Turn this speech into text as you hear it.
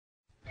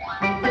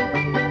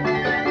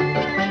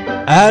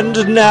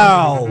And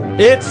now,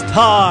 it's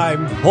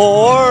time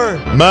for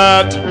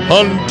Matt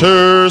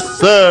Hunter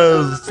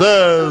says.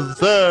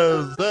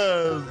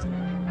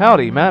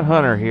 Howdy, Matt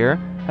Hunter here.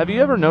 Have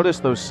you ever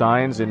noticed those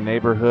signs in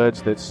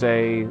neighborhoods that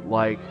say,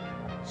 like,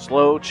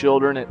 slow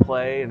children at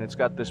play, and it's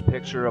got this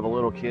picture of a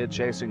little kid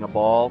chasing a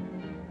ball?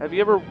 Have you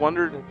ever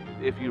wondered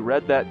if you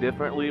read that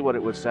differently, what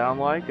it would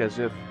sound like, as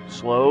if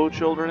slow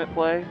children at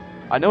play?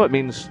 I know it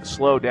means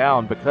slow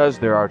down because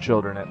there are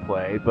children at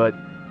play, but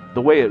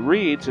the way it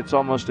reads, it's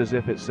almost as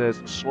if it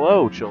says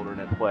slow children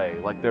at play,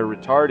 like they're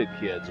retarded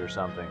kids or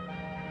something.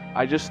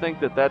 I just think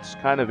that that's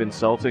kind of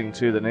insulting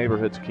to the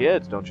neighborhood's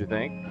kids, don't you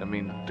think? I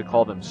mean, to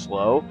call them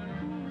slow?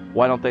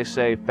 Why don't they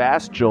say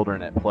fast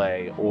children at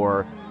play,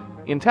 or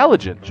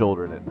intelligent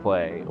children at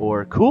play,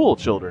 or cool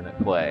children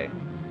at play?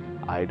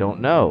 I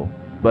don't know.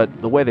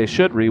 But the way they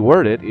should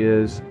reword it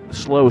is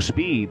slow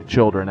speed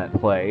children at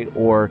play,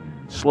 or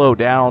slow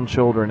down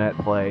children at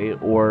play,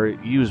 or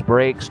use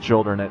brakes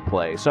children at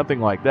play. Something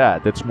like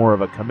that. That's more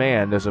of a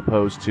command as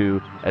opposed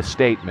to a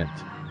statement.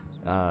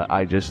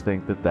 I just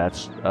think that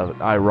that's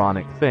an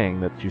ironic thing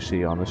that you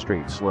see on the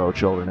street. Slow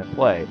children at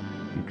play.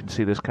 You can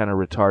see this kind of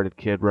retarded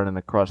kid running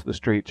across the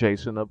street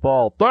chasing a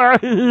ball.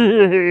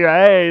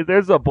 Hey,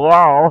 there's a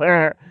ball.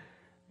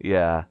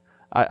 Yeah,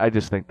 I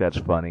just think that's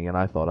funny, and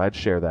I thought I'd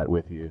share that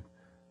with you.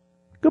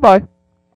 Goodbye.